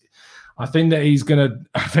 I think that he's going to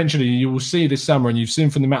eventually, you will see this summer, and you've seen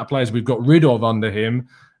from the amount of players we've got rid of under him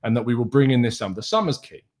and that we will bring in this summer. The summer's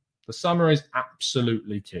key. The summer is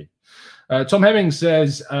absolutely key. Tom Hemming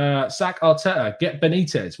says, sack Arteta, get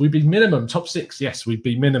Benitez. We'd be minimum top 6. Yes, we'd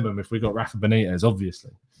be minimum if we got Rafa Benitez,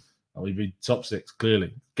 obviously. We'd be top 6,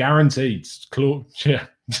 clearly. Guaranteed. Yeah,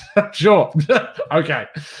 sure. Okay.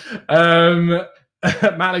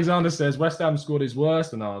 Matt Alexander says, West Ham squad is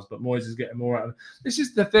worse than ours, but Moyes is getting more out of it. This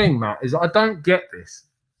is the thing, Matt, is I don't get this.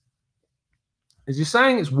 Is you're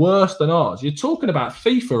saying it's worse than ours. You're talking about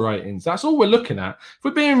FIFA ratings. That's all we're looking at. If we're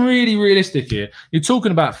being really realistic here, you're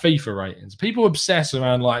talking about FIFA ratings. People obsess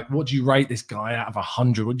around like, what do you rate this guy out of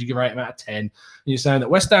 100? What do you rate him out of 10? And you're saying that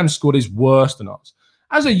West Ham squad is worse than ours.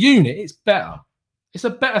 As a unit, it's better. It's a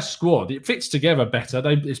better squad. It fits together better.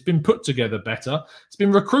 It's been put together better. It's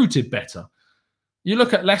been recruited better. You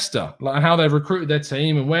look at Leicester, like how they've recruited their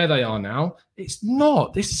team and where they are now. It's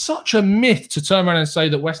not. It's such a myth to turn around and say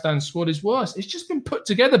that West Ham's squad is worse. It's just been put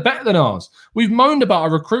together better than ours. We've moaned about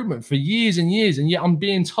our recruitment for years and years, and yet I'm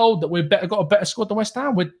being told that we've got a better squad than West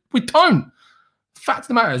Ham. We don't. Fact of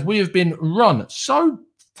the matter is, we have been run so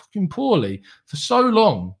fucking poorly for so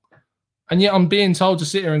long. And yet I'm being told to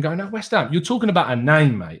sit here and go, no, West Ham, you're talking about a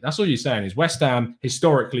name, mate. That's all you're saying is West Ham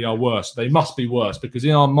historically are worse. They must be worse because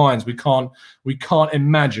in our minds, we can't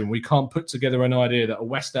imagine, we can't put together an idea that a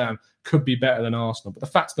West Ham could be better than Arsenal. But the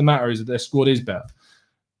fact of the matter is that their squad is better.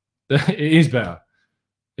 It is better.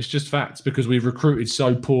 It's just facts because we've recruited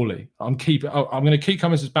so poorly. I'm going to keep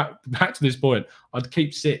coming back to this point. I'd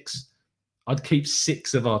keep 6. I'd keep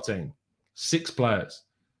 6 of our team. 6 players.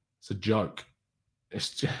 It's a joke.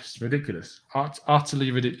 It's just ridiculous.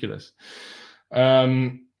 Utterly ridiculous.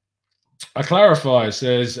 I clarify,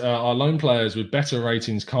 says our loan players with better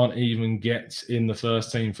ratings can't even get in the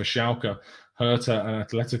first team for Schalke, Hertha and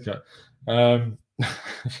Atletico.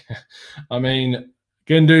 I mean,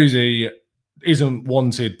 Guendouzi isn't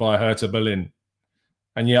wanted by Hertha Berlin.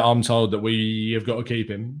 And yet I'm told that we have got to keep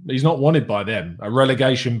him. He's not wanted by them. A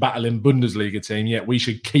relegation battling Bundesliga team, yet we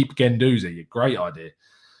should keep Guendouzi. Great idea.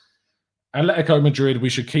 Atletico Madrid, we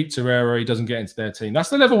should keep Torreira. He doesn't get into their team. That's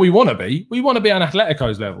the level we want to be. We want to be on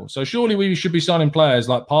Atletico's level. So surely we should be signing players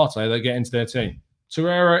like Partey that get into their team.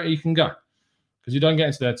 Torreira, he can go because you don't get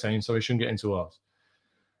into their team, so he shouldn't get into ours.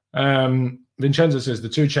 Vincenzo says the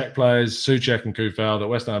 2 Czech players, Souček and Kufal, that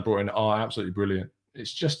West Ham brought in are absolutely brilliant.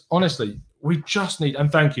 It's just, honestly, we just need, and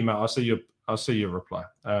thank you, Matt. I'll see your reply.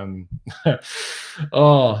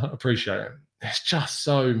 Appreciate it. It's just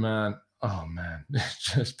so, man. Oh man,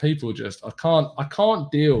 it's just people just I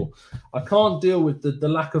can't deal with the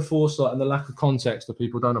lack of foresight and the lack of context that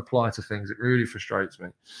people don't apply to things. It really frustrates me.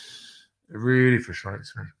 It really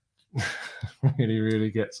frustrates me. Really,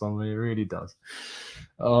 really gets on me. It really does.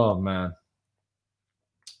 Oh man.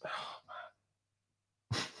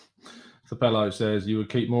 Capello says you would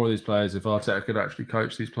keep more of these players if Arteta could actually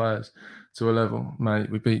coach these players to a level. Mate,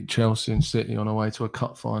 we beat Chelsea and City on our way to a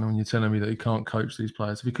cup final and you're telling me that he can't coach these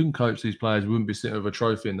players. If he couldn't coach these players, we wouldn't be sitting with a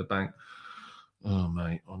trophy in the bank. Oh,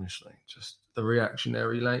 mate, honestly, just the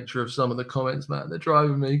reactionary nature of some of the comments, man, they're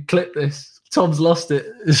driving me. Clip this. Tom's lost it.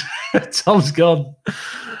 Tom's gone.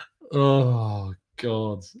 Oh,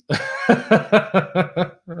 God.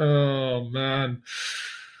 Oh, man.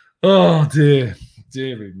 Oh, dear.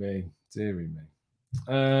 Deary me. Deary me.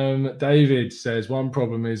 David says one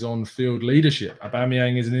problem is on-field leadership.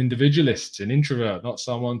 Aubameyang is an individualist, an introvert, not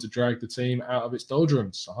someone to drag the team out of its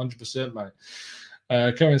doldrums. 100%,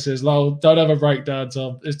 mate. Karen says, "Lol, don't have a breakdown,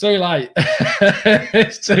 Tom. It's too late.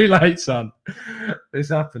 It's too late, son. It's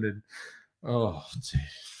happening." Oh, dear.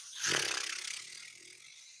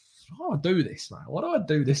 Why do I do this, man? Why do I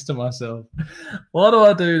do this to myself? Why do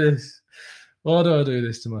I do this? Why do I do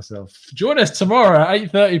this to myself? Join us tomorrow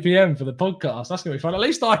at 8:30 p.m. for the podcast. That's gonna be fun. At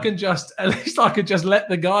least I can just let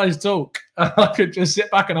the guys talk. I could just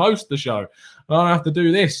sit back and host the show. I don't have to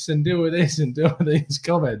do this and deal with this and deal with these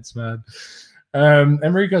comments, man.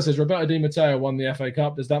 Enrico says Roberto Di Matteo won the FA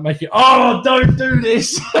Cup. Does that make it? Oh, don't do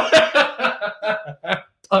this!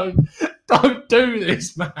 Don't do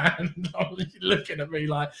this, man. You're looking at me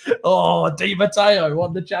like, oh, Di Matteo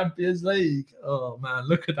won the Champions League. Oh, man,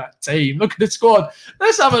 look at that team. Look at the squad.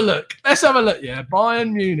 Let's have a look. Yeah,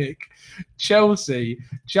 Bayern Munich, Chelsea,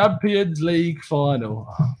 Champions League final.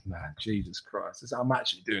 Oh, man, Jesus Christ. I'm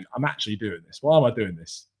actually doing this. Why am I doing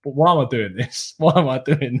this? Why am I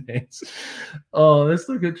doing this? Oh, let's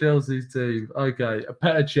look at Chelsea's team. Okay,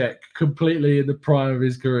 Petr Cech, completely in the prime of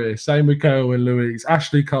his career. Same with Kyle and Luis.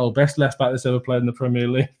 Ashley Cole, best left back that's ever played in the Premier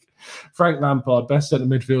League. Frank Lampard, best centre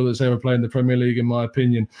midfielder that's ever played in the Premier League, in my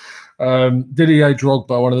opinion. Didier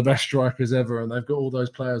Drogba, one of the best strikers ever, and they've got all those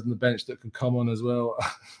players on the bench that can come on as well.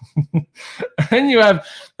 and you have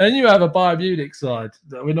a Bayern Munich side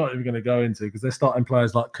that we're not even going to go into because they're starting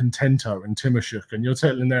players like Contento and Timoshuk, and you're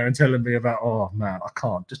telling me about, oh man, I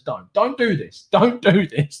can't, just don't do this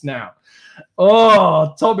now.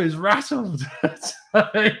 Oh, Tom is rattled.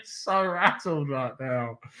 He's so rattled right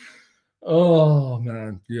now. Oh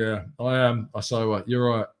man, yeah, I am. I say what, you're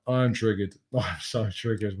right. I am triggered. I'm so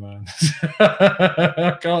triggered, man.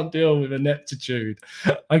 I can't deal with ineptitude.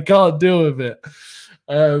 I can't deal with it.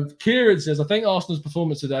 Kieran says, I think Arsenal's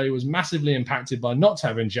performance today was massively impacted by not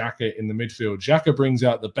having Xhaka in the midfield. Xhaka brings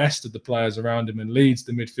out the best of the players around him and leads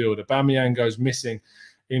the midfield. Aubameyang goes missing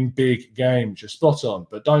in big games. You're spot on,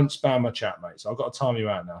 but don't spam my chat, mate. So I've got to time you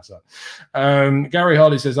out now. So Gary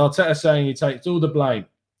Harley says, Arteta saying he takes all the blame.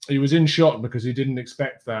 He was in shock because he didn't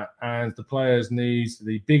expect that, and the players need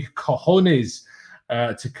the big cojones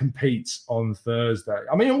to compete on Thursday.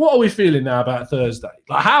 I mean, what are we feeling now about Thursday?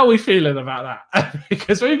 Like, how are we feeling about that?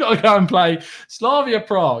 Because we've got to go and play Slavia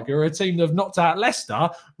Prague, who are a team that have knocked out Leicester,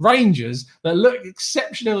 Rangers, that look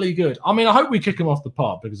exceptionally good. I mean, I hope we kick them off the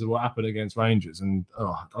park because of what happened against Rangers. And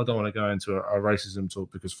I don't want to go into a racism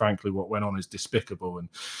talk because, frankly, what went on is despicable. And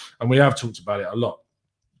we have talked about it a lot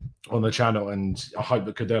on the channel. And I hope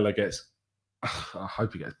that Cadella gets... I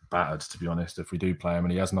hope he gets battered, to be honest, if we do play him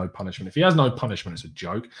and he has no punishment. If he has no punishment, it's a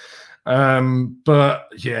joke. But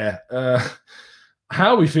yeah,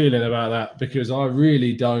 how are we feeling about that? Because I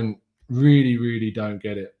really don't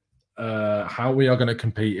get it. How we are going to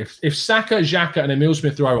compete. If Saka, Xhaka and Emile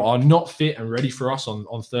Smith-Rowe are not fit and ready for us on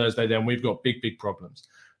Thursday, then we've got big problems.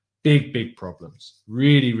 Big problems.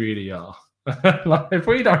 Really are. Like, if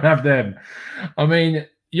we don't have them, I mean...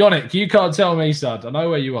 Yannick, you can't tell me, son. I know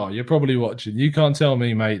where you are. You're probably watching. You can't tell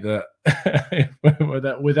me, mate, that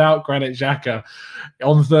without Granit Xhaka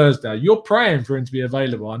on Thursday, you're praying for him to be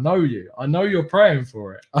available. I know you. I know you're praying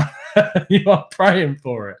for it. You are praying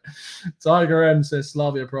for it. Tiger M says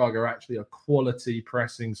Slavia Prague are actually a quality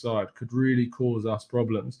pressing side. Could really cause us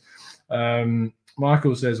problems.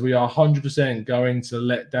 Michael says we are 100% going to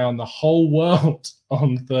let down the whole world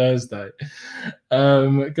on Thursday.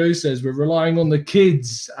 Goose says we're relying on the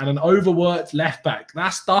kids and an overworked left back.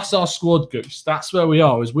 That's our squad, Goose. That's where we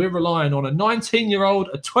are. Is we're relying on a 19-year-old,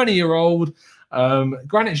 a 20-year-old,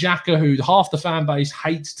 Granit Xhaka, who half the fan base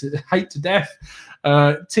hate to death.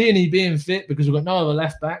 Tierney being fit because we've got no other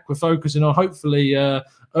left back. We're focusing on hopefully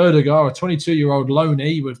Erdegar, a 22-year-old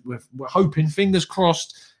loanee. We're hoping, fingers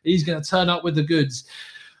crossed, he's going to turn up with the goods.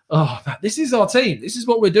 Oh, man, this is our team. This is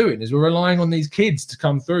what we're doing, is we're relying on these kids to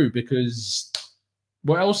come through because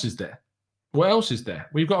what else is there?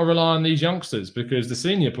 We've got to rely on these youngsters because the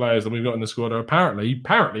senior players that we've got in the squad are apparently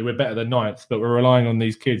we're better than ninth, but we're relying on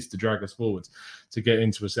these kids to drag us forwards to get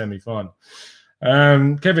into a semi-final.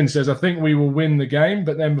 Kevin says, I think we will win the game,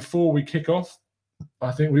 but then before we kick off,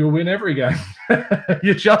 I think we will win every game.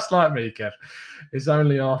 You're just like me, Kev. It's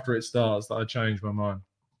only after it starts that I change my mind.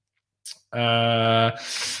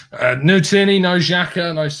 No Tierney, no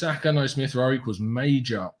Xhaka, no Saka, no Smith-Rowe equals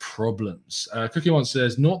major problems. Cookie One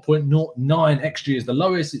says 0.09 XG is the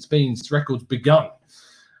lowest it's been since records begun.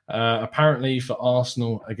 Apparently for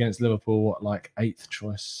Arsenal against Liverpool, like 8th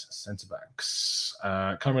choice centre-backs.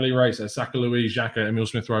 Currently Ray says Saka, Luiz, Xhaka, Emile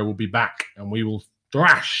Smith-Rowe will be back and we will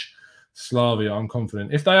thrash Slavia. I'm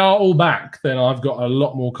confident. If they are all back, then I've got a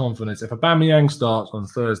lot more confidence. If Aubameyang starts on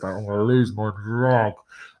Thursday, I'm going to lose my drag.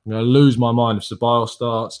 I'm going to lose my mind. If Ceballos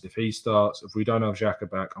starts, if he starts, if we don't have Xhaka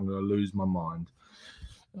back, I'm going to lose my mind.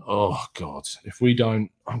 Oh, God. If we don't,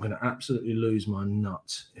 I'm going to absolutely lose my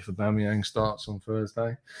nut if Aubameyang starts on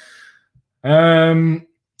Thursday.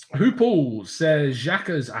 Paul says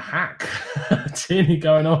Xhaka's a hack. Tierney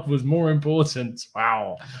going off was more important.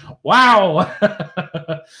 Wow.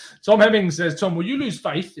 Tom Hemmings says, Tom, will you lose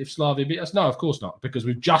faith if Slavia beat us? No, of course not, because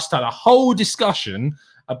we've just had a whole discussion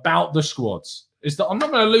about the squads. Is that I'm not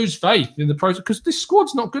going to lose faith in the process because this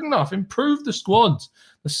squad's not good enough. Improve the squad.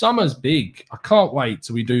 The summer's big. I can't wait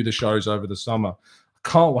till we do the shows over the summer. I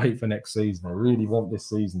can't wait for next season. I really want this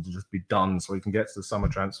season to just be done so we can get to the summer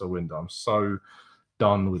transfer window. I'm so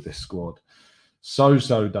done with this squad. So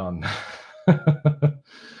done.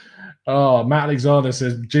 Oh, Matt Alexander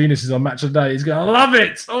says Genius is on Match of the Day. He's going to love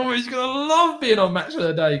it. Oh, he's going to love being on Match of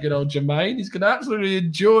the Day, good old Jermaine. He's going to absolutely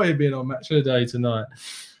enjoy being on Match of the Day tonight.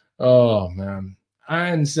 Oh, man.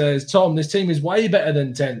 Anne says, Tom, this team is way better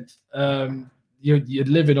than 10th. You're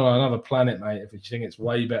living on another planet, mate, if you think it's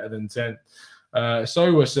way better than 10th.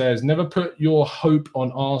 Sowa says, never put your hope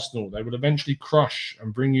on Arsenal. They will eventually crush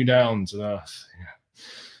and bring you down to earth. Yeah.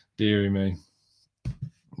 Deary me.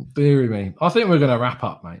 I think we're going to wrap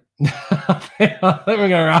up, mate. I think we're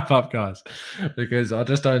going to wrap up, guys, because I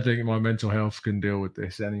just don't think my mental health can deal with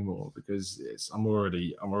this anymore. Because I'm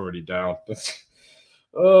already down.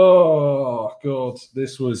 Oh God,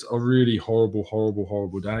 this was a really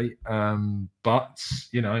horrible day. But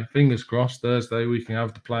fingers crossed, Thursday we can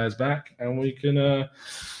have the players back and we can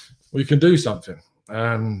do something.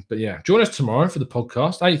 But yeah, join us tomorrow for the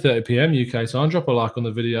podcast, 8:30 p.m. UK time. Drop a like on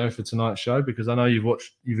the video for tonight's show because I know you've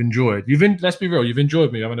enjoyed. Let's be real, you've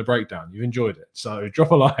enjoyed me having a breakdown. You've enjoyed it, so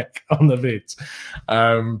drop a like on the vids.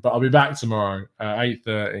 But I'll be back tomorrow at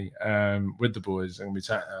 8:30 with the boys, and we'll be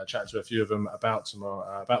chatting to a few of them about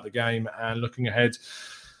tomorrow, about the game, and looking ahead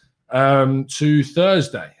to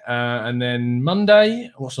Thursday, and then Monday.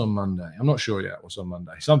 What's on Monday? I'm not sure yet. What's on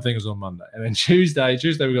Monday? Something is on Monday, and then Tuesday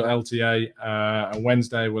we've got LTA, and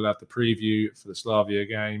Wednesday we'll have the preview for the Slavia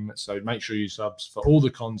game. So make sure you subs for all the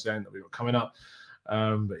content that we've got coming up.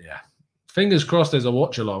 But yeah, fingers crossed. There's a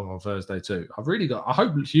watch along on Thursday too. I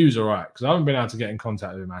hope Hugh's all right because I haven't been able to get in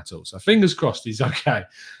contact with him at all. So fingers crossed he's okay.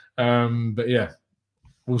 But yeah,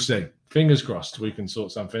 we'll see. Fingers crossed we can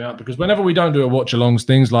sort something out because whenever we don't do a watch-alongs,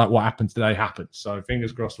 things like what happened today happen. So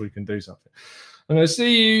fingers crossed we can do something. I'm going to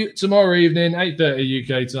see you tomorrow evening, 8:30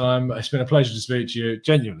 UK time. It's been a pleasure to speak to you. It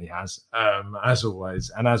genuinely has, as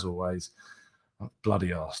always. And as always,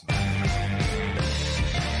 bloody Arsenal.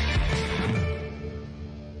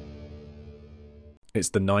 It's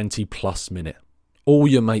the 90-plus minute. All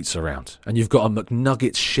your mates around, and you've got a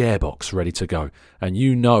McNuggets share box ready to go, and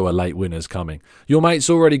you know a late winner's coming. Your mate's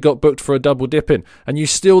already got booked for a double dipping, and you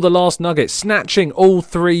steal the last nugget, snatching all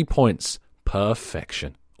 3 points.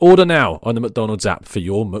 Perfection. Order now on the McDonald's app for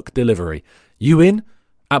your McDelivery. You in?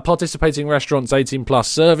 At participating restaurants, 18 plus,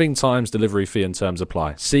 serving times, delivery fee and terms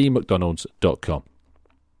apply. See mcdonalds.com.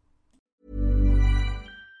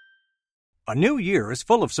 A new year is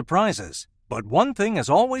full of surprises. But one thing is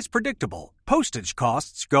always predictable. Postage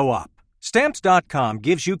costs go up. Stamps.com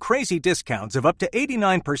gives you crazy discounts of up to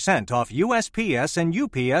 89% off USPS and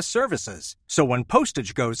UPS services. So when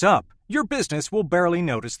postage goes up, your business will barely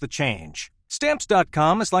notice the change.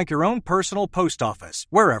 Stamps.com is like your own personal post office,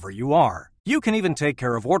 wherever you are. You can even take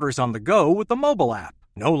care of orders on the go with the mobile app.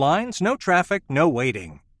 No lines, no traffic, no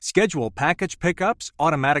waiting. Schedule package pickups,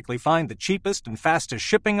 automatically find the cheapest and fastest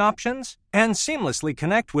shipping options, and seamlessly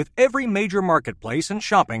connect with every major marketplace and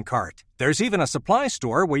shopping cart. There's even a supply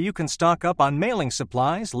store where you can stock up on mailing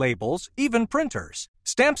supplies, labels, even printers.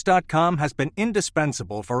 Stamps.com has been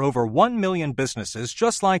indispensable for over 1 million businesses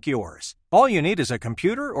just like yours. All you need is a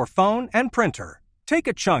computer or phone and printer. Take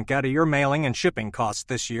a chunk out of your mailing and shipping costs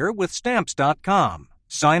this year with Stamps.com.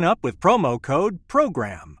 Sign up with promo code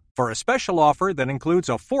PROGRAM for a special offer that includes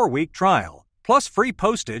a 4-week trial, plus free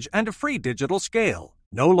postage and a free digital scale.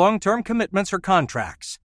 No long-term commitments or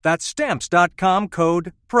contracts. That's Stamps.com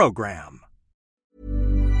code PROGRAM.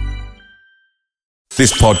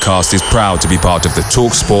 This podcast is proud to be part of the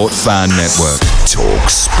TalkSport Fan Network.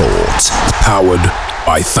 TalkSport. Powered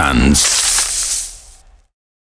by fans.